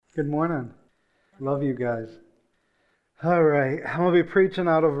Good morning. Love you guys. All right, I'm going to be preaching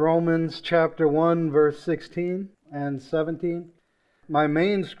out of Romans chapter 1, verse 16 and 17. My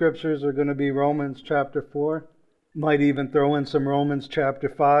main scriptures are going to be Romans chapter 4. Might even throw in some Romans chapter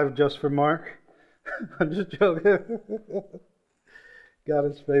 5 just for Mark. I'm just joking.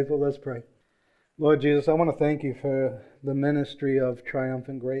 God is faithful. Let's pray. Lord Jesus, I want to thank you for the ministry of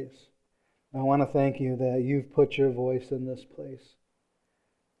Triumphant Grace. I want to thank you that you've put your voice in this place.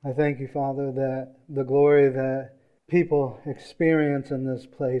 I thank you, Father, that the glory that people experience in this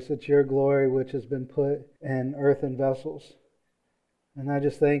place, it's your glory which has been put in earthen vessels. And I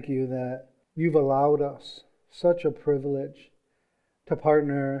just thank you that you've allowed us such a privilege to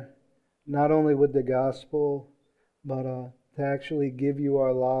partner not only with the gospel, but to actually give you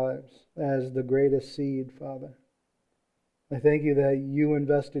our lives as the greatest seed, Father. I thank you that you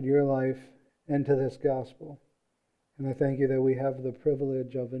invested your life into this gospel. And I thank you that we have the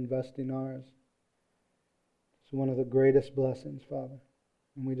privilege of investing ours. It's one of the greatest blessings, Father.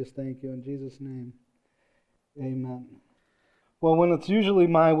 And we just thank you in Jesus' name. Amen. Well, when it's usually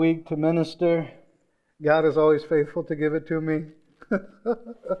my week to minister, God is always faithful to give it to me.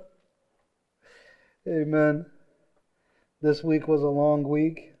 Amen. This week was a long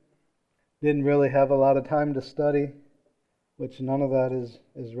week. Didn't really have a lot of time to study, which none of that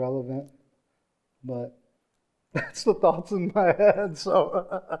is relevant. But that's the thoughts in my head.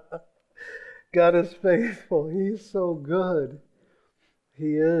 So God is faithful. He's so good.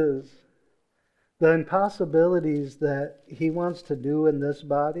 He is. The impossibilities that He wants to do in this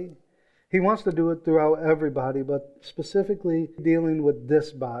body, He wants to do it throughout everybody, but specifically dealing with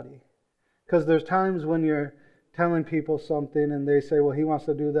this body. Because there's times when you're telling people something and they say, well, He wants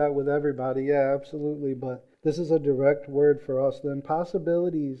to do that with everybody. Yeah, absolutely. But this is a direct word for us. The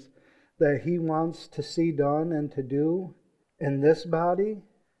impossibilities that He wants to see done and to do in this body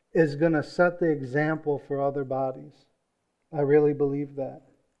is going to set the example for other bodies. I really believe that.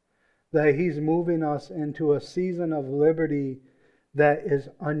 That He's moving us into a season of liberty that is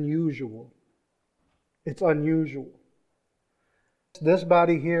unusual. It's unusual. This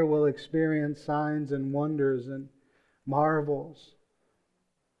body here will experience signs and wonders and marvels.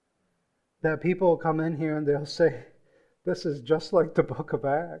 That people will come in here and they'll say, this is just like the book of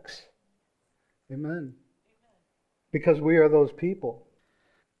Acts. Amen. Because we are those people.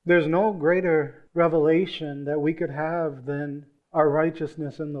 There's no greater revelation that we could have than our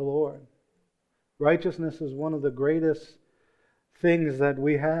righteousness in the Lord. Righteousness is one of the greatest things that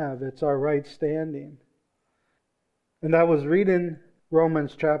we have. It's our right standing. And I was reading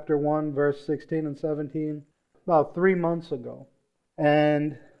Romans chapter 1, verse 16 and 17 about 3 months ago.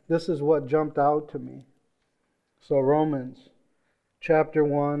 And this is what jumped out to me. So Romans chapter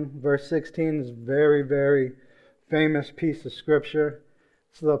 1, verse 16 is a very, very famous piece of scripture.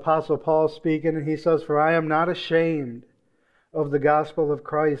 It's the Apostle Paul speaking, and he says, "For I am not ashamed of the gospel of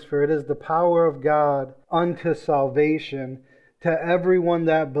Christ, for it is the power of God unto salvation to everyone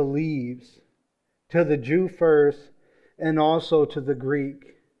that believes, to the Jew first, and also to the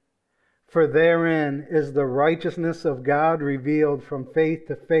Greek. For therein is the righteousness of God revealed from faith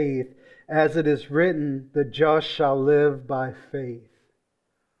to faith, as it is written, the just shall live by faith."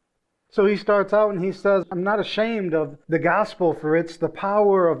 So he starts out and he says, I'm not ashamed of the gospel, for it's the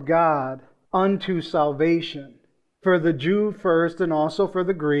power of God unto salvation. For the Jew first and also for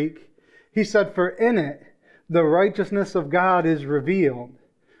the Greek. He said, for in it the righteousness of God is revealed.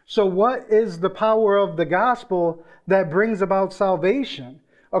 So what is the power of the gospel that brings about salvation?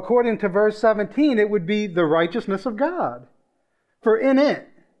 According to verse 17, it would be the righteousness of God. For in it,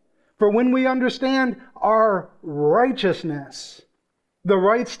 for when we understand our righteousness, the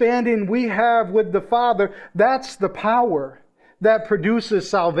right standing we have with the Father, that's the power that produces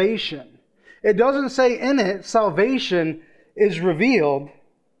salvation. It doesn't say in it salvation is revealed.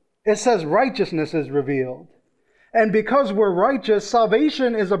 It says righteousness is revealed. And because we're righteous,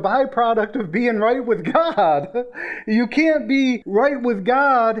 salvation is a byproduct of being right with God. You can't be right with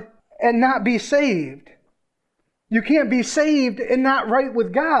God and not be saved. You can't be saved and not right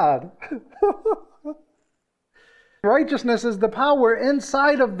with God. Righteousness is the power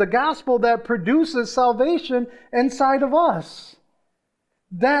inside of the gospel that produces salvation inside of us.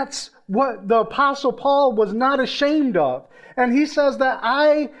 That's what the Apostle Paul was not ashamed of. And he says that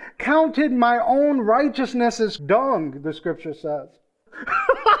I counted my own righteousness as dung, the scripture says.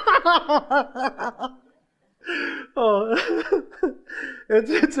 Oh,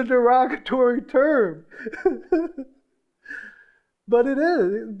 it's a derogatory term. But it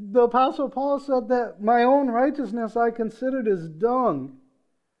is. The Apostle Paul said that my own righteousness I considered as dung.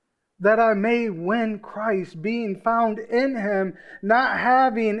 that I may win Christ, being found in him, not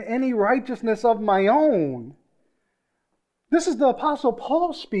having any righteousness of my own. This is the Apostle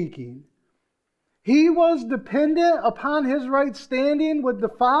Paul speaking. He was dependent upon his right standing with the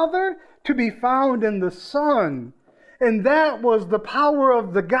Father to be found in the Son. And that was the power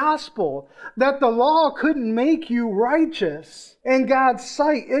of the gospel, that the law couldn't make you righteous in God's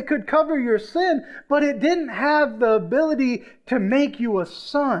sight. It could cover your sin, but it didn't have the ability to make you a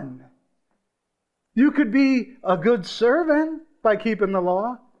son. You could be a good servant by keeping the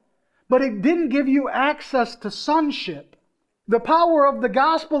law, but it didn't give you access to sonship. The power of the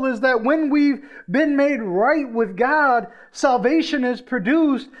gospel is that when we've been made right with God, salvation is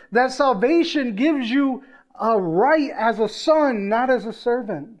produced. That salvation gives you a right as a son, not as a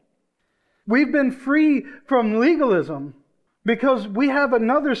servant. We've been free from legalism because we have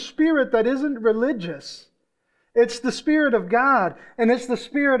another spirit that isn't religious. It's the Spirit of God, and it's the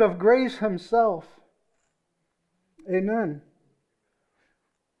Spirit of grace himself. Amen.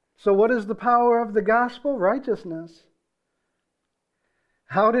 So what is the power of the gospel? Righteousness.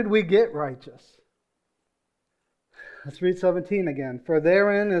 How did we get righteous? Let's read 17 again. For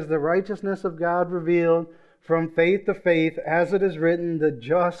therein is the righteousness of God revealed from faith to faith, as it is written, the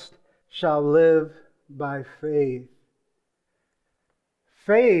just shall live by faith.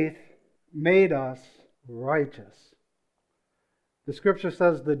 Faith made us righteous. The scripture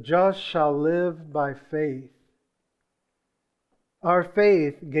says, the just shall live by faith. Our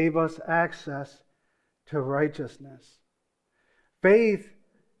faith gave us access to righteousness. Faith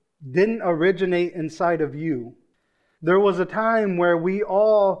didn't originate inside of you. There was a time where we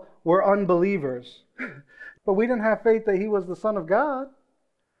all were unbelievers, but we didn't have faith that he was the Son of God.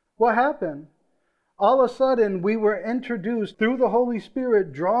 What happened? All of a sudden, we were introduced through the Holy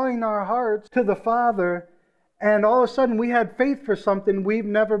Spirit, drawing our hearts to the Father, and all of a sudden we had faith for something we've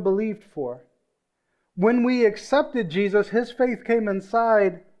never believed for. When we accepted Jesus, his faith came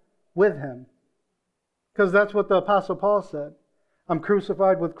inside with him. Because that's what the Apostle Paul said. I'm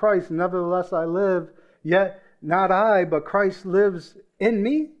crucified with Christ, nevertheless I live, yet not I, but Christ lives in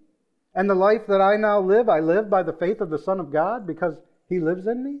me. And the life that I now live, I live by the faith of the Son of God because he lives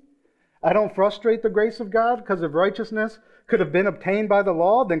in me. I don't frustrate the grace of God, because if righteousness could have been obtained by the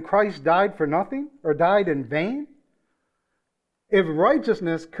law, then Christ died for nothing or died in vain. If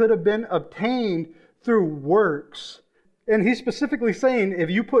righteousness could have been obtained through works, and he's specifically saying, if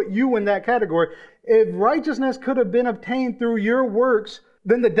you put you in that category, if righteousness could have been obtained through your works,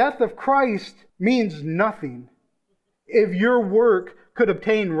 then the death of Christ means nothing. If your work could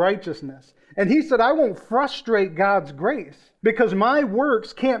obtain righteousness. And he said, I won't frustrate God's grace because my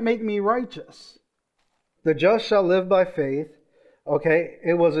works can't make me righteous. The just shall live by faith. Okay,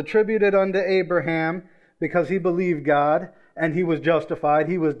 it was attributed unto Abraham because he believed God and he was justified.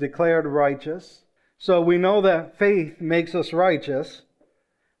 He was declared righteous. So we know that faith makes us righteous.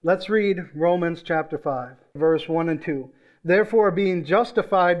 Let's read Romans chapter 5, verse 1 and 2. Therefore, being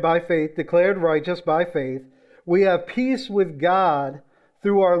justified by faith, declared righteous by faith, we have peace with God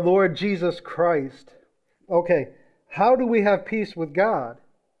through our Lord Jesus Christ. Okay, how do we have peace with God?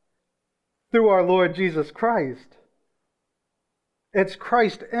 Through our Lord Jesus Christ. It's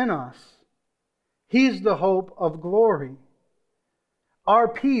Christ in us. He's the hope of glory. Our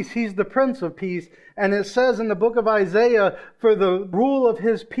peace, he's the Prince of Peace. And it says in the book of Isaiah, for the rule of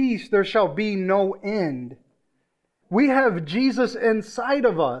his peace there shall be no end. We have Jesus inside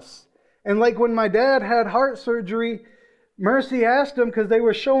of us. And like when my dad had heart surgery, Mercy asked him, because they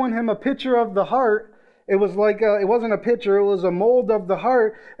were showing him a picture of the heart. It was like, it wasn't a picture, it was a mold of the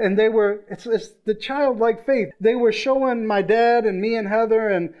heart. And it's the childlike faith. They were showing my dad and me and Heather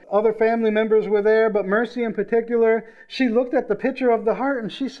and other family members were there, but Mercy in particular, she looked at the picture of the heart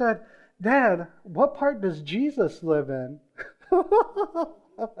and she said, Dad, what part does Jesus live in?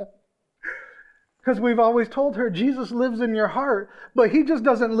 Because we've always told her Jesus lives in your heart, but he just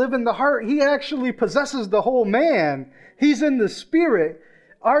doesn't live in the heart. He actually possesses the whole man. He's in the Spirit.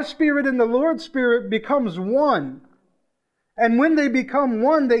 Our spirit and the Lord's Spirit becomes one. And when they become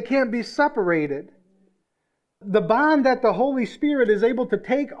one, they can't be separated. The bond that the Holy Spirit is able to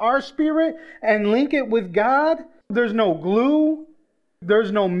take our spirit and link it with God, there's no glue,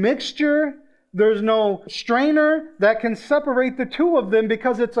 there's no mixture, there's no strainer that can separate the two of them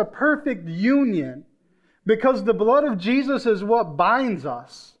because it's a perfect union. Because the blood of Jesus is what binds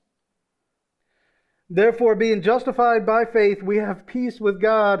us. Therefore, being justified by faith, we have peace with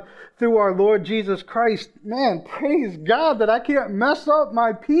God through our Lord Jesus Christ. Man, praise God that I can't mess up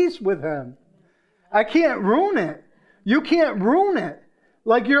my peace with him. I can't ruin it. You can't ruin it.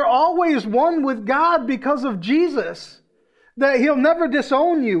 Like you're always one with God because of Jesus. That He'll never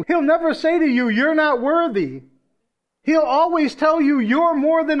disown you. He'll never say to you, you're not worthy. He'll always tell you you're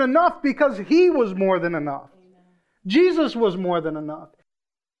more than enough because He was more than enough. Amen. Jesus was more than enough.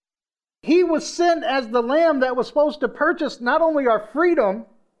 He was sent as the lamb that was supposed to purchase not only our freedom,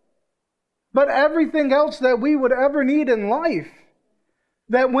 but everything else that we would ever need in life.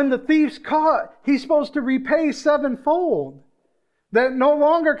 That when the thief's caught, he's supposed to repay sevenfold. That no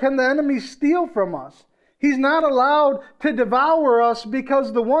longer can the enemy steal from us. He's not allowed to devour us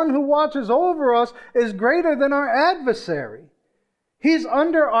because the one who watches over us is greater than our adversary. He's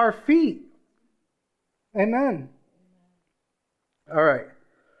under our feet. Amen. All right.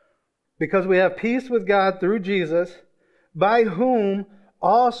 Because we have peace with God through Jesus, by whom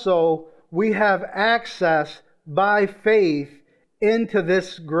also we have access by faith into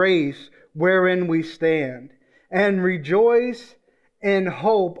this grace wherein we stand, and rejoice in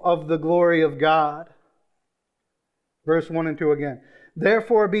hope of the glory of God. Verse 1 and 2 again.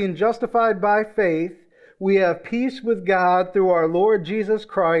 Therefore, being justified by faith, we have peace with God through our Lord Jesus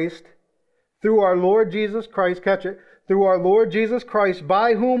Christ. Through our Lord Jesus Christ, catch it. Through our Lord Jesus Christ,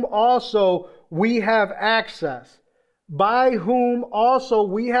 by whom also we have access. By whom also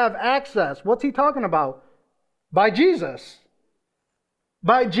we have access. What's he talking about? By Jesus.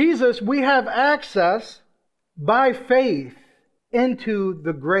 By Jesus, we have access by faith into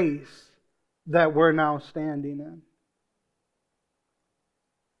the grace that we're now standing in.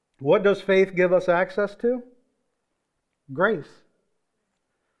 What does faith give us access to? Grace.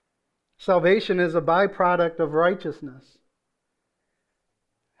 Salvation is a byproduct of righteousness.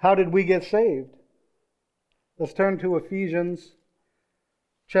 How did we get saved? Let's turn to Ephesians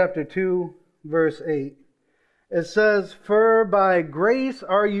chapter 2, verse 8. It says, "For by grace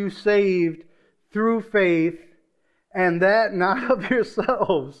are you saved through faith, and that not of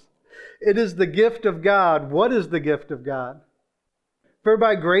yourselves. It is the gift of God." What is the gift of God? For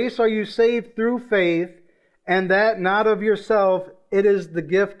by grace are you saved through faith, and that not of yourself. It is the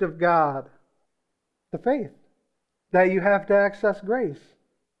gift of God. The faith that you have to access grace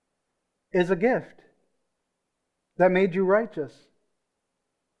is a gift that made you righteous,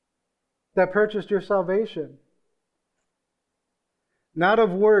 that purchased your salvation. Not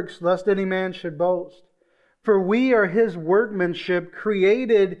of works, lest any man should boast. For we are His workmanship,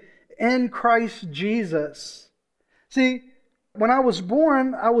 created in Christ Jesus. See, when I was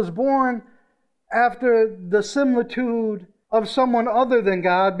born after the similitude of someone other than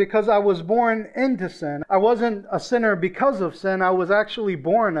God because I was born into sin. I wasn't a sinner because of sin. I was actually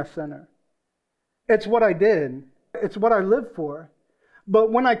born a sinner. It's what I did. It's what I lived for.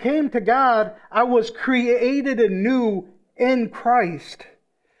 But when I came to God, I was created anew in Christ.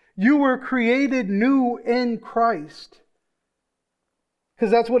 You were created new in Christ.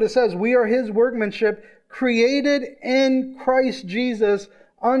 Because that's what it says. We are His workmanship, created in Christ Jesus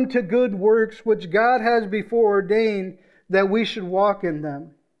unto good works, which God has before ordained that we should walk in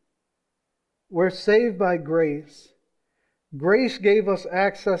them. We're saved by grace. Grace gave us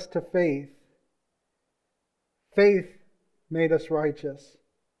access to faith. Faith made us righteous.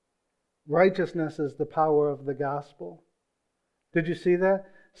 Righteousness is the power of the gospel. Did you see that?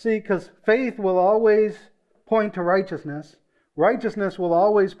 See, because faith will always point to righteousness. Righteousness will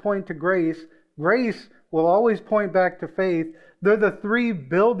always point to grace. Grace will always point back to faith. They're the three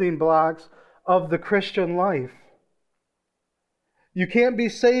building blocks of the Christian life. You can't be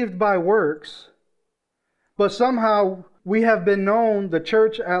saved by works, but somehow we have been known, the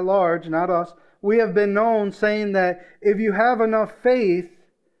church at large, not us, we have been known saying that if you have enough faith,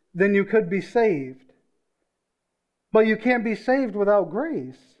 then you could be saved. But you can't be saved without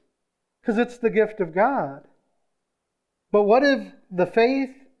grace, because it's the gift of God. But what if the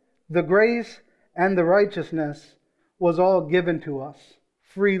faith, the grace, and the righteousness was all given to us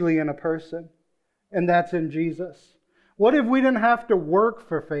freely in a person? And that's in Jesus. What if we didn't have to work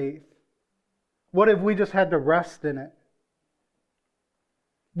for faith? What if we just had to rest in it?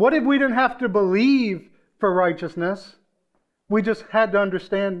 What if we didn't have to believe for righteousness? We just had to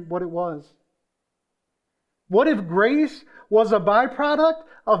understand what it was. What if grace was a byproduct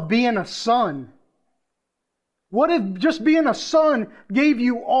of being a son? What if just being a son gave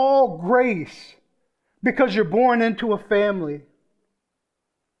you all grace because you're born into a family?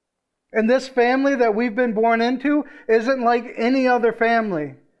 And this family that we've been born into isn't like any other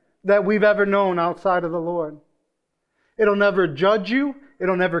family that we've ever known outside of the Lord. It'll never judge you.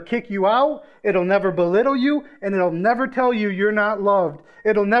 It'll never kick you out. It'll never belittle you. And it'll never tell you you're not loved.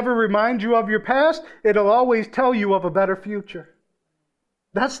 It'll never remind you of your past. It'll always tell you of a better future.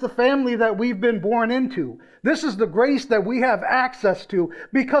 That's the family that we've been born into. This is the grace that we have access to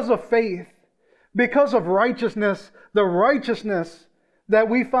because of faith. because of righteousness, the righteousness that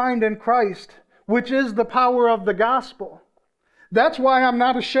we find in Christ, which is the power of the gospel. That's why I'm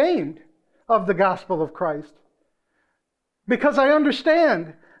not ashamed of the gospel of Christ. Because I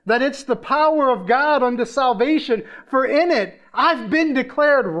understand that it's the power of God unto salvation, for in it I've been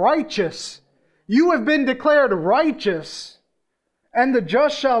declared righteous. You have been declared righteous, and the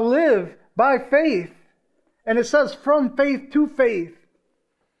just shall live by faith. And it says from faith to faith.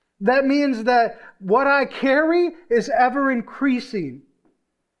 That means that what I carry is ever increasing.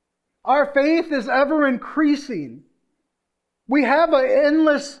 Our faith is ever increasing. We have an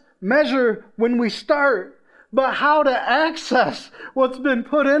endless measure when we start, but how to access what's been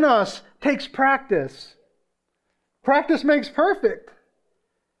put in us takes practice. Practice makes perfect.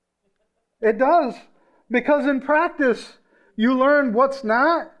 It does. Because in practice, you learn what's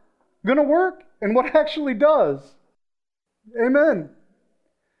not going to work and what actually does. Amen.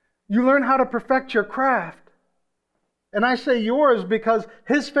 You learn how to perfect your craft. And I say yours because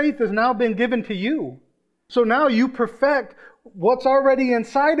His faith has now been given to you. So now you perfect what's already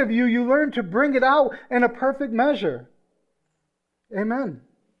inside of you. You learn to bring it out in a perfect measure. Amen.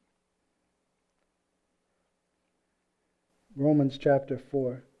 Romans chapter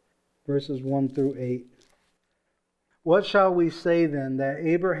 4, verses 1 through 8. What shall we say then that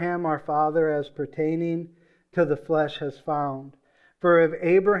Abraham our father as pertaining to the flesh has found? For if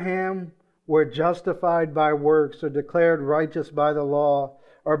Abraham were justified by works or declared righteous by the law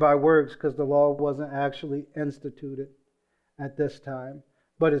or by works, because the law wasn't actually instituted at this time,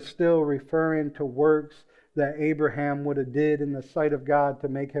 but it's still referring to works that Abraham would have did in the sight of God to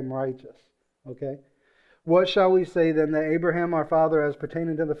make him righteous. Okay? What shall we say then that Abraham our father as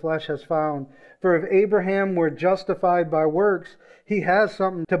pertaining to the flesh has found? For if Abraham were justified by works, he has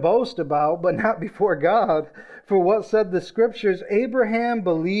something to boast about, but not before God. For what said the Scriptures? Abraham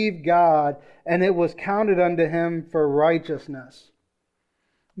believed God, and it was counted unto him for righteousness.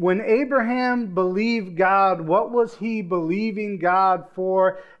 When Abraham believed God, what was he believing God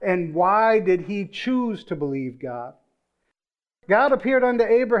for, and why did he choose to believe God? God appeared unto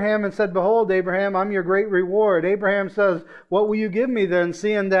Abraham and said, Behold, Abraham, I'm your great reward. Abraham says, what will you give me then,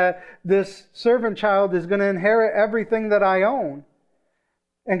 seeing that this servant child is going to inherit everything that I own?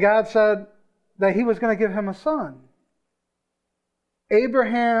 And God said that He was going to give him a son.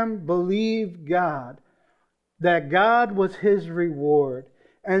 Abraham believed God, that God was his reward.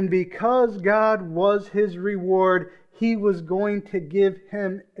 And because God was his reward, He was going to give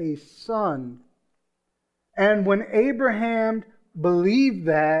him a son. And when Abraham believed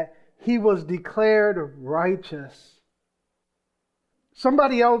that, he was declared righteous.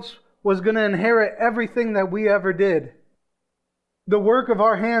 Somebody else was going to inherit everything that we ever did. The work of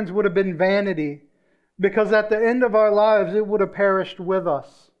our hands would have been vanity, because at the end of our lives it would have perished with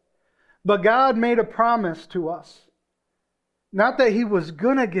us. But God made a promise to us. Not that He was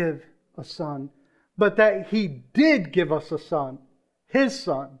going to give a son, but that He did give us a son, His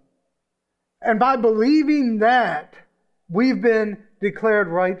son. And by believing that, we've been declared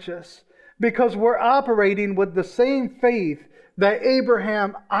righteous, because we're operating with the same faith that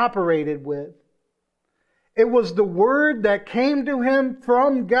Abraham operated with. It was the word that came to him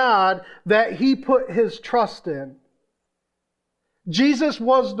from God that he put his trust in. Jesus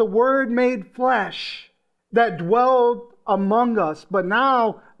was the Word made flesh that dwelled among us, but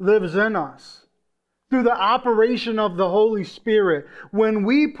now lives in us through the operation of the Holy Spirit. When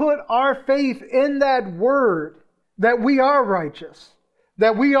we put our faith in that Word, that we are righteous,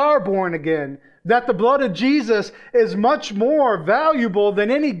 that we are born again, that the blood of Jesus is much more valuable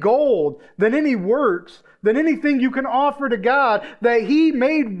than any gold, than any works, than anything you can offer to God, that He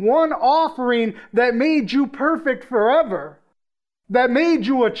made one offering that made you perfect forever, that made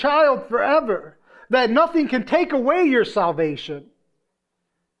you a child forever, that nothing can take away your salvation.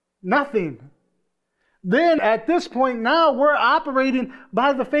 Nothing. Then at this point now, we're operating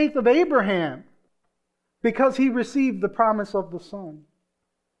by the faith of Abraham, because he received the promise of the Son.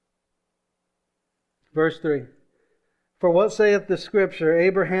 Verse 3. For what saith the Scripture?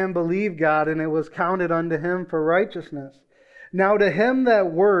 Abraham believed God, and it was counted unto him for righteousness. Now to him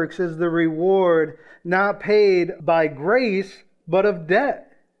that works is the reward not paid by grace, but of debt.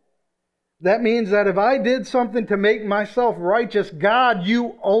 That means that if I did something to make myself righteous, God,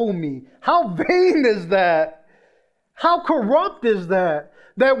 you owe me. How vain is that? How corrupt is that?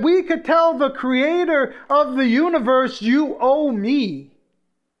 That we could tell the Creator of the universe, you owe me.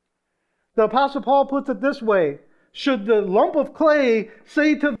 The Apostle Paul puts it this way. Should the lump of clay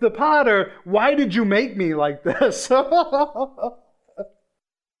say to the potter, why did you make me like this?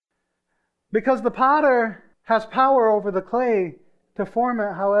 Because the potter has power over the clay to form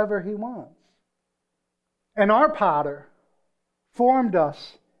it however he wants. And our potter formed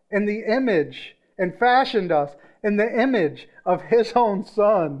us in the image and fashioned us in the image of His own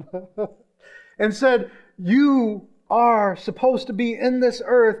Son and said, you are supposed to be in this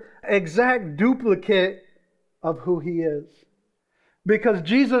earth exact duplicate of who He is. Because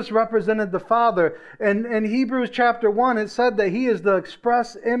Jesus represented the Father. And in Hebrews chapter 1, it said that He is the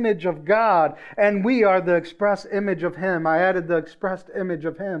express image of God, and we are the express image of Him. I added the expressed image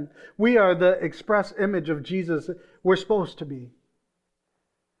of Him. We are the express image of Jesus. We're supposed to be.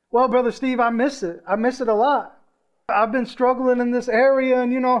 Well, Brother Steve, I miss it. I miss it a lot. I've been struggling in this area,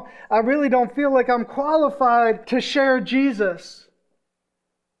 and I really don't feel like I'm qualified to share Jesus.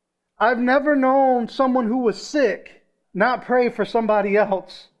 I've never known someone who was sick not pray for somebody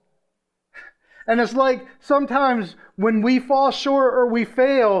else. And it's like sometimes when we fall short or we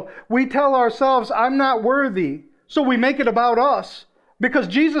fail, we tell ourselves, I'm not worthy. So we make it about us because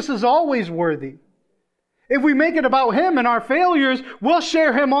Jesus is always worthy. If we make it about Him and our failures, we'll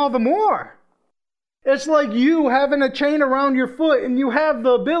share Him all the more. It's like you having a chain around your foot and you have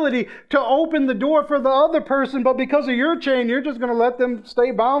the ability to open the door for the other person, but because of your chain, you're just going to let them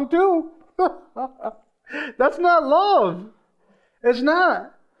stay bound too. That's not love. It's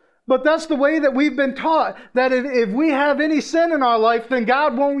not. But that's the way that we've been taught, that if we have any sin in our life, then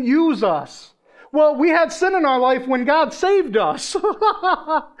God won't use us. Well, we had sin in our life when God saved us.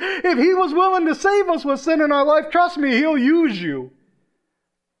 If He was willing to save us with sin in our life, trust me, He'll use you.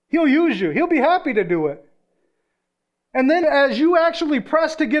 He'll use you. He'll be happy to do it. And then as you actually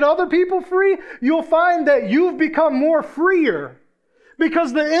press to get other people free, you'll find that you've become more freer.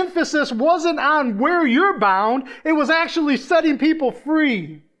 Because the emphasis wasn't on where you're bound, it was actually setting people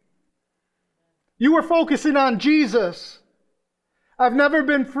free. You were focusing on Jesus. I've never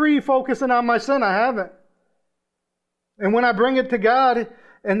been free focusing on my sin. I haven't. And when I bring it to God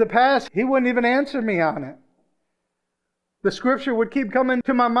in the past, He wouldn't even answer me on it. The scripture would keep coming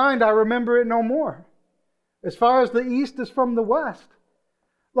to my mind. I remember it no more. As far as the east is from the west.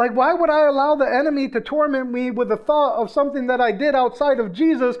 Like, why would I allow the enemy to torment me with the thought of something that I did outside of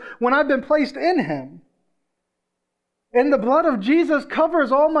Jesus when I've been placed in Him? And the blood of Jesus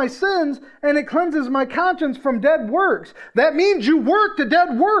covers all my sins, and it cleanses my conscience from dead works. That means you worked a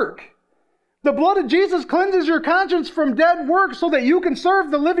dead work. The blood of Jesus cleanses your conscience from dead works so that you can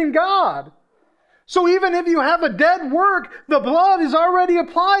serve the living God. So even if you have a dead work, the blood is already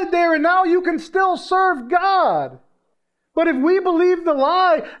applied there, and now you can still serve God. But if we believe the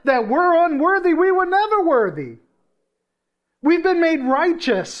lie that we're unworthy, we were never worthy. We've been made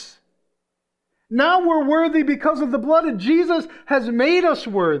righteous. Now we're worthy because of the blood of Jesus has made us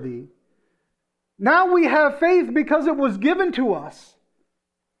worthy. Now we have faith because it was given to us.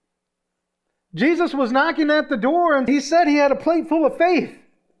 Jesus was knocking at the door and He said He had a plate full of faith,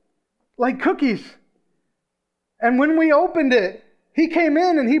 like cookies. And when we opened it, He came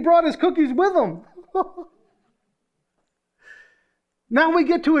in and He brought His cookies with Him. Now we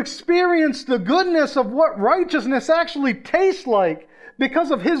get to experience the goodness of what righteousness actually tastes like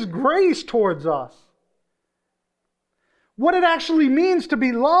because of His grace towards us. What it actually means to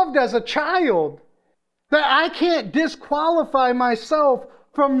be loved as a child. That I can't disqualify myself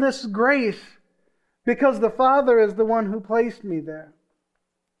from this grace because the Father is the one who placed me there.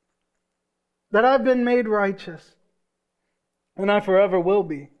 That I've been made righteous. And I forever will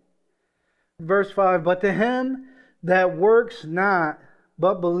be. Verse 5, but to him that works not,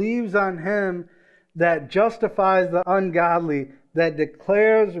 but believes on Him that justifies the ungodly, that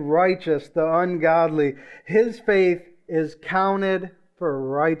declares righteous the ungodly, his faith is counted for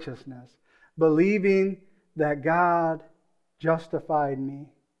righteousness, believing that God justified me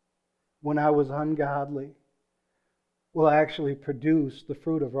when I was ungodly, will actually produce the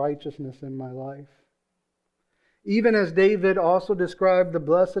fruit of righteousness in my life. Even as David also described the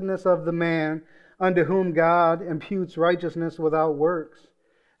blessedness of the man unto whom God imputes righteousness without works,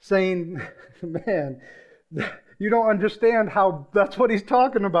 saying, man, you don't understand how that's what he's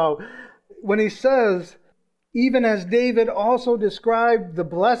talking about. When he says, even as David also described the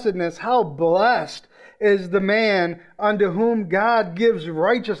blessedness, how blessed is the man unto whom God gives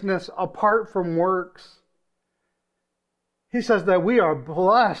righteousness apart from works. He says that we are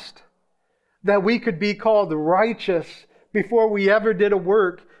blessed that we could be called righteous before we ever did a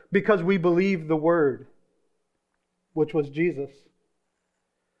work because we believed the word, which was Jesus.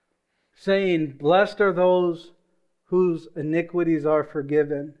 Saying, blessed are those whose iniquities are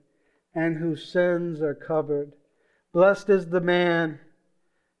forgiven and whose sins are covered. Blessed is the man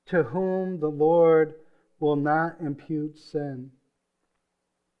to whom the Lord will not impute sin.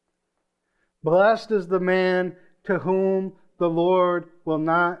 Blessed is the man to whom the Lord will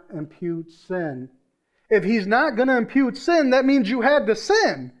not impute sin. If He's not going to impute sin, that means you had to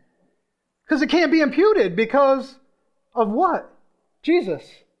sin. Because it can't be imputed because of what? Jesus.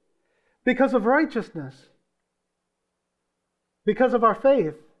 Because of righteousness. Because of our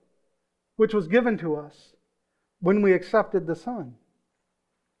faith, which was given to us when we accepted the Son.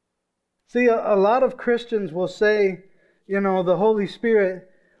 See, a lot of Christians will say, the Holy Spirit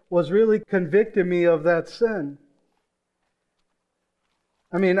was really convicting me of that sin.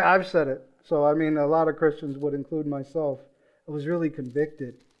 I've said it. So, a lot of Christians would include myself. I was really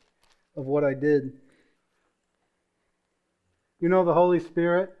convicted of what I did. The Holy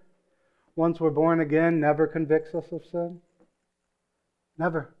Spirit, once we're born again, never convicts us of sin.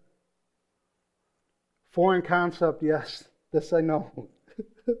 Never. Foreign concept, yes. This I know.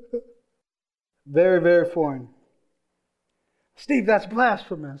 Very, very foreign. Steve, that's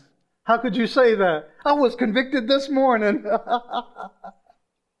blasphemous. How could you say that? I was convicted this morning.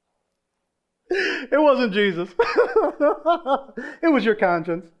 It wasn't Jesus. It was your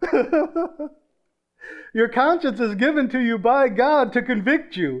conscience. Your conscience is given to you by God to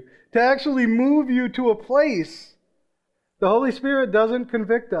convict you, to actually move you to a place. The Holy Spirit doesn't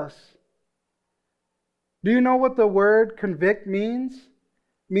convict us. Do you know what the word convict means? It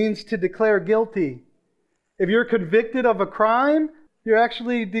means to declare guilty. If you're convicted of a crime, you're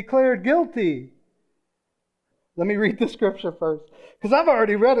actually declared guilty. Let me read the scripture first, because I've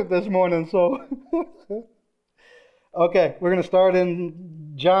already read it this morning, so. Okay, we're going to start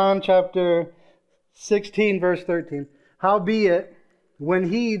in John chapter 16, verse 13. Howbeit,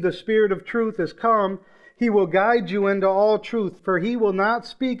 when He, the Spirit of truth, is come, He will guide you into all truth, for He will not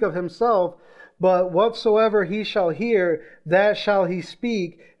speak of Himself, but whatsoever He shall hear, that shall He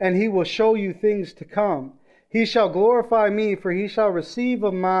speak, and He will show you things to come. He shall glorify Me, for He shall receive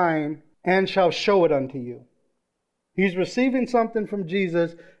of mine, and shall show it unto you. He's receiving something from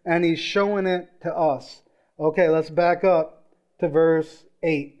Jesus, and He's showing it to us. Okay, let's back up to verse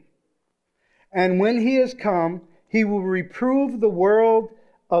 8. And when He is come, He will reprove the world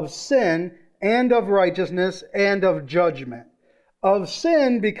of sin, and of righteousness, and of judgment. Of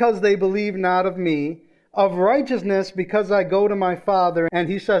sin, because they believe not of Me. Of righteousness, because I go to my Father. And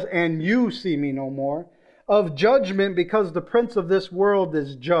He says, and you see Me no more. Of judgment, because the prince of this world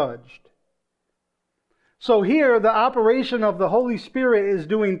is judged. So here, the operation of the Holy Spirit is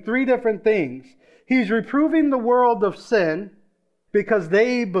doing three different things. He's reproving the world of sin, because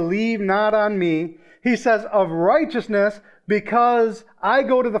they believe not on Me. He says, of righteousness, because I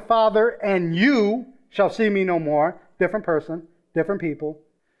go to the Father, and you shall see Me no more. Different person, different people.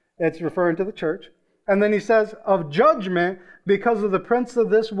 It's referring to the church. And then He says, of judgment, because of the prince of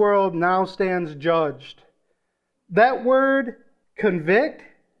this world now stands judged. That word, convict,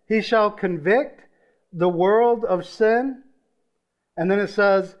 He shall convict the world of sin. And then it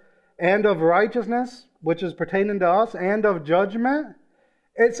says, and of righteousness, which is pertaining to us, and of judgment.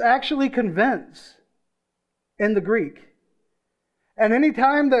 It's actually convince in the Greek. And any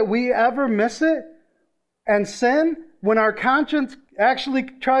time that we ever miss it and sin, when our conscience actually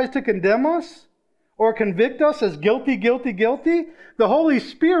tries to condemn us or convict us as guilty, guilty, guilty, the Holy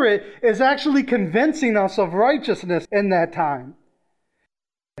Spirit is actually convincing us of righteousness in that time.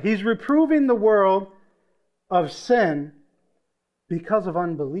 He's reproving the world of sin because of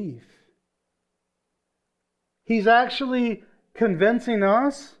unbelief. He's actually convincing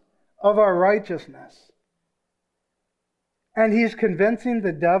us of our righteousness. And He's convincing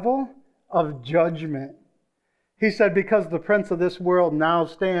the devil of judgment. He said, because the prince of this world now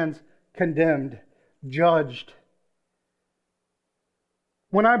stands condemned, judged.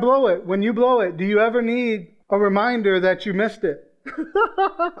 When I blow it, when you blow it, do you ever need a reminder that you missed it?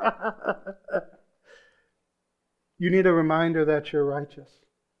 You need a reminder that you're righteous.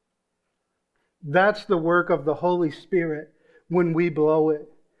 That's the work of the Holy Spirit when we blow it,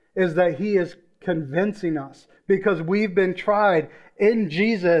 is that He is convincing us because we've been tried in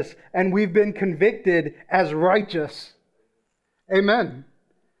Jesus and we've been convicted as righteous. Amen.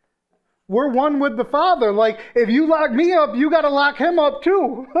 We're one with the Father. Like, if you lock me up, you got to lock Him up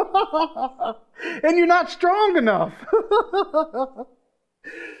too. And you're not strong enough.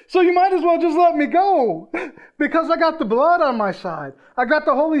 So you might as well just let me go, because I got the blood on my side. I got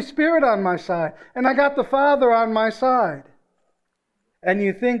the Holy Spirit on my side. And I got the Father on my side. And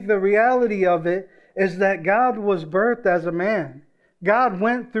you think the reality of it is that God was birthed as a man. God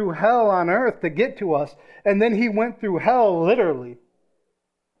went through hell on earth to get to us. And then He went through hell literally.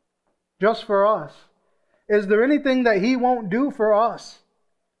 Just for us. Is there anything that He won't do for us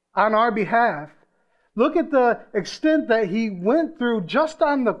on our behalf? Look at the extent that He went through just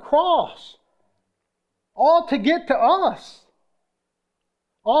on the cross. All to get to us.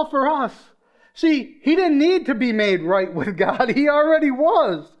 All for us. See, he didn't need to be made right with God. He already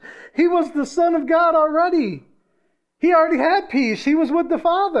was. He was the Son of God already. He already had peace. He was with the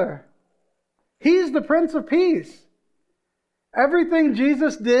Father. He's the Prince of Peace. Everything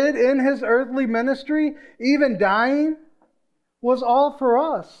Jesus did in his earthly ministry, even dying, was all for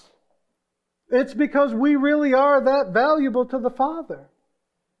us. It's because we really are that valuable to the Father.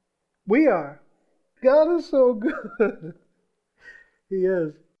 We are. God is so good. He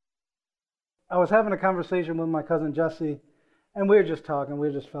is. I was having a conversation with my cousin Jesse, and we were just talking, we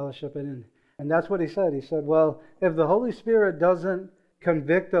were just fellowshipping, and that's what he said. He said, well, if the Holy Spirit doesn't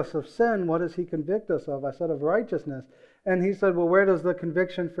convict us of sin, what does he convict us of? I said, of righteousness. And he said, well, where does the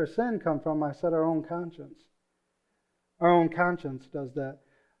conviction for sin come from? I said, our own conscience. Our own conscience does that.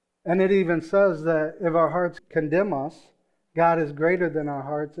 And it even says that if our hearts condemn us, God is greater than our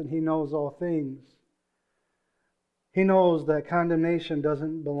hearts and he knows all things. He knows that condemnation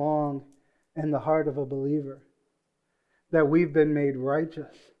doesn't belong in the heart of a believer. That we've been made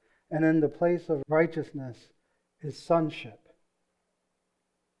righteous. And in the place of righteousness is sonship.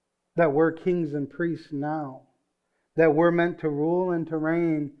 That we're kings and priests now. That we're meant to rule and to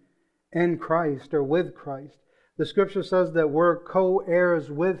reign in Christ or with Christ. The scripture says that we're co-heirs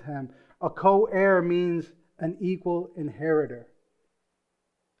with him. A co-heir means an equal inheritor.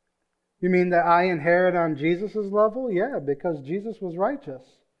 You mean that I inherit on Jesus' level? Yeah, because Jesus was righteous.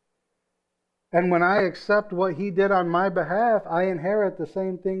 And when I accept what he did on my behalf, I inherit the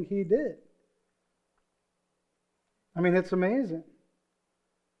same thing he did. I mean, it's amazing.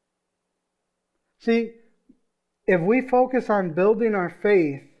 See, if we focus on building our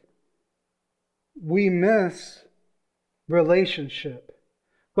faith, we miss relationship.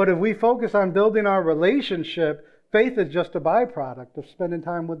 But if we focus on building our relationship, faith is just a byproduct of spending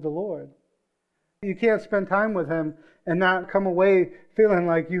time with the Lord. You can't spend time with him and not come away feeling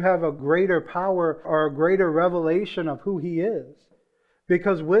like you have a greater power or a greater revelation of who he is.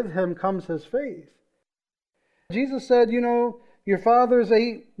 Because with him comes his faith. Jesus said, your fathers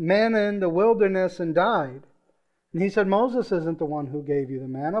ate manna in the wilderness and died. And he said, Moses isn't the one who gave you the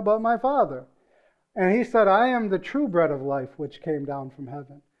manna, but my Father. And he said, I am the true bread of life which came down from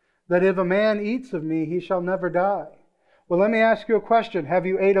heaven, that if a man eats of me, he shall never die. Well, let me ask you a question. Have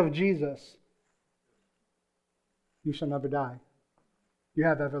you ate of Jesus? You shall never die. You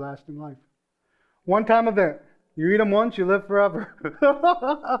have everlasting life. One-time event. You eat them once, you live forever.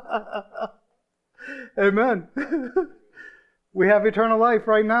 Amen. We have eternal life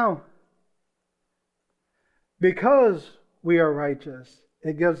right now. Because we are righteous,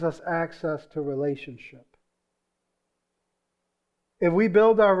 it gives us access to relationship. If we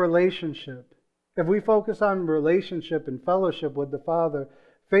build our relationship, if we focus on relationship and fellowship with the Father,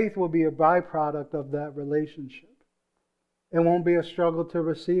 faith will be a byproduct of that relationship. It won't be a struggle to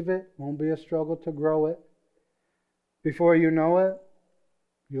receive it, won't be a struggle to grow it. Before you know it,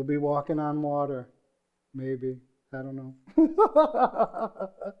 you'll be walking on water. Maybe. I don't know.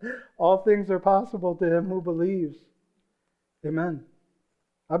 All things are possible to him who believes. Amen.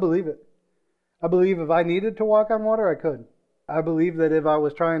 I believe it. I believe if I needed to walk on water, I could. I believe that if I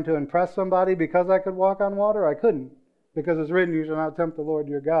was trying to impress somebody because I could walk on water, I couldn't. Because it's written, you shall not tempt the Lord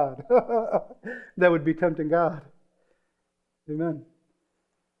your God. That would be tempting God. Amen.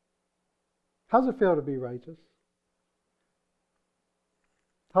 How's it feel to be righteous?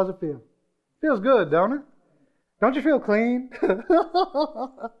 How's it feel? Feels good, don't it? Don't you feel clean?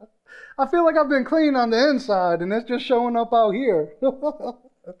 I feel like I've been clean on the inside and it's just showing up out here.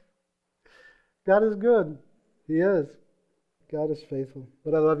 God is good. He is. God is faithful.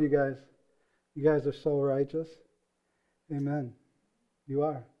 But I love you guys. You guys are so righteous. Amen. You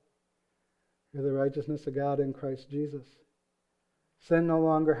are. You're the righteousness of God in Christ Jesus. Sin no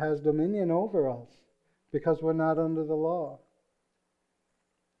longer has dominion over us because we're not under the law.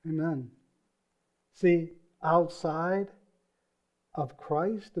 Amen. See, outside of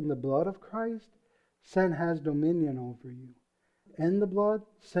Christ and the blood of Christ, sin has dominion over you. In the blood,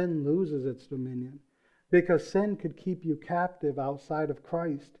 sin loses its dominion because sin could keep you captive outside of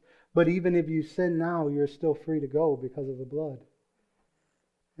Christ. But even if you sin now, you're still free to go because of the blood.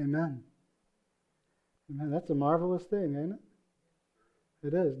 Amen. Amen. That's a marvelous thing, ain't it?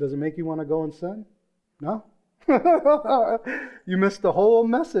 It is. Does it make you want to go and sin? No? You missed the whole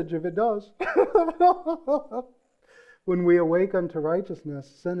message if it does. When we awake unto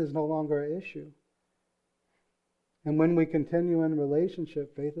righteousness, sin is no longer an issue. And when we continue in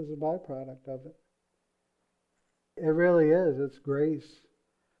relationship, faith is a byproduct of it. It really is. It's grace.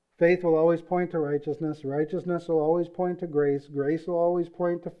 Faith will always point to righteousness. Righteousness will always point to grace. Grace will always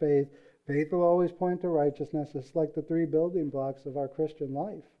point to faith. Faith will always point to righteousness. It's like the three building blocks of our Christian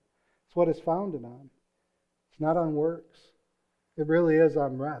life. It's what it's founded on. It's not on works. It really is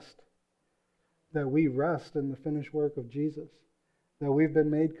on rest. That we rest in the finished work of Jesus. That we've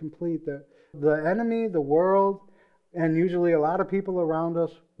been made complete. That the enemy, the world, and usually a lot of people around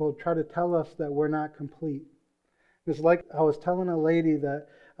us will try to tell us that we're not complete. It's like I was telling a lady that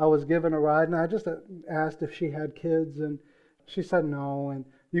I was given a ride, and I just asked if she had kids, and she said no, and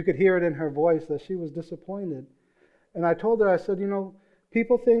you could hear it in her voice that she was disappointed. And I told her, I said,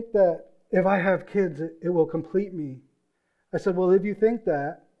 people think that if I have kids, it will complete me. I said, well, if you think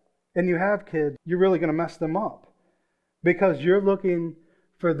that, and you have kids, you're really going to mess them up. Because you're looking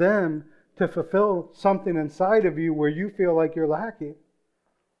for them to fulfill something inside of you where you feel like you're lacking.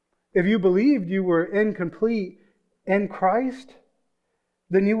 If you believed you were incomplete in Christ,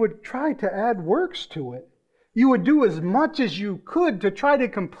 then you would try to add works to it. You would do as much as you could to try to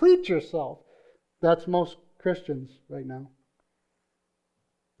complete yourself. That's most Christians right now.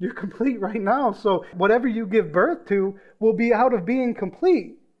 You're complete right now, so whatever you give birth to will be out of being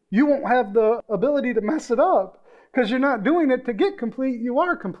complete. You won't have the ability to mess it up because you're not doing it to get complete. You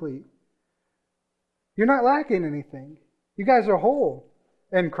are complete. You're not lacking anything. You guys are whole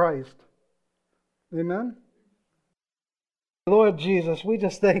in Christ. Amen? Lord Jesus, we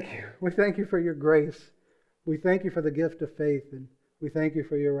just thank you. We thank you for your grace. We thank you for the gift of faith, and we thank you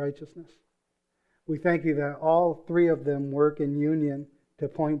for your righteousness. We thank you that all three of them work in union to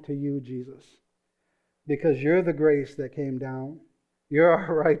point to you, Jesus, because you're the grace that came down. You're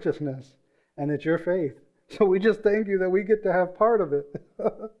our righteousness, and it's your faith. So we just thank you that we get to have part of it.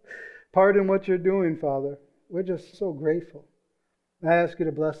 Part in what you're doing, Father. We're just so grateful. I ask you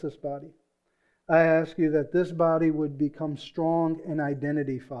to bless this body. I ask you that this body would become strong in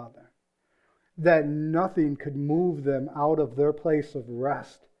identity, Father. That nothing could move them out of their place of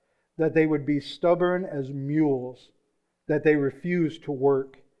rest. That they would be stubborn as mules. That they refuse to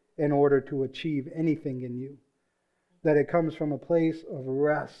work in order to achieve anything in you. That it comes from a place of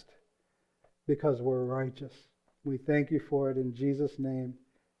rest because we're righteous. We thank you for it in Jesus' name.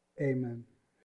 Amen.